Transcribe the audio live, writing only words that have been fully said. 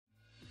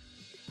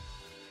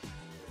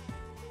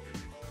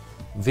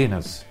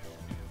Venus.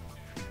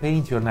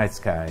 Paint your night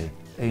sky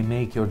and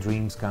make your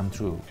dreams come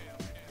true.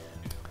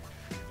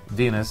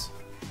 Venus,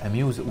 a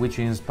muse which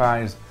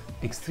inspires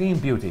extreme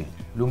beauty,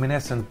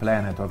 luminescent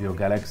planet of your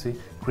galaxy,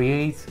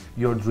 creates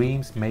your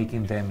dreams,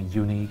 making them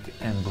unique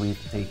and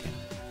breathtaking.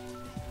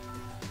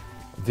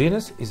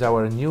 Venus is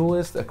our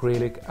newest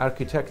acrylic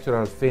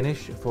architectural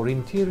finish for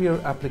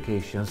interior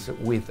applications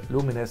with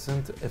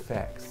luminescent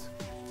effects.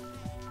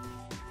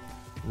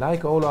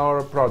 Like all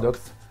our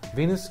products,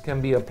 Venus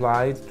can be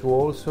applied to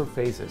all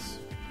surfaces.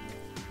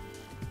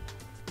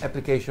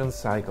 Application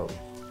cycle.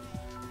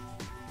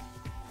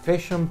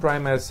 Fashion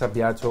primer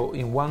sabbiato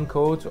in 1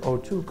 coat or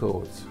 2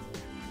 coats.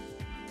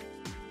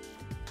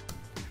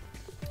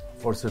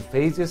 For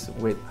surfaces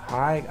with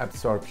high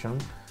absorption,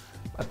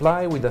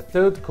 apply with a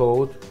 3rd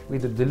coat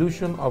with a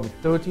dilution of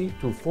 30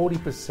 to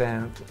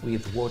 40%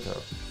 with water.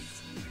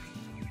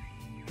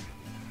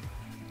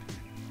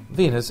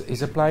 Venus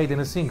is applied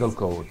in a single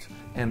coat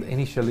and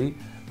initially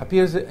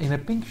appears in a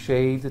pink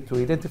shade to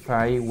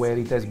identify where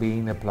it has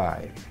been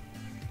applied.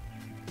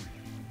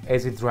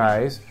 As it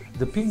dries,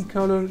 the pink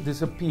color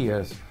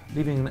disappears,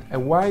 leaving a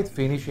white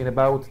finish in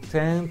about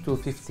 10 to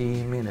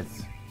 15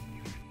 minutes.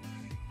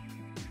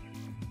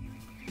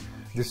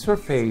 The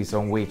surface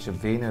on which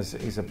Venus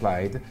is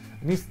applied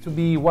needs to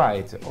be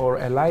white or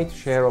a light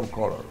shade of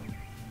color.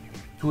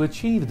 To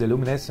achieve the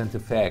luminescent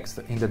effects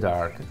in the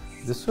dark,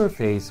 the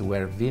surface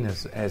where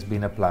Venus has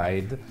been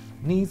applied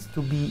needs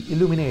to be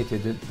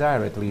illuminated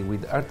directly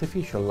with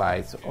artificial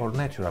lights or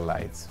natural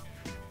lights.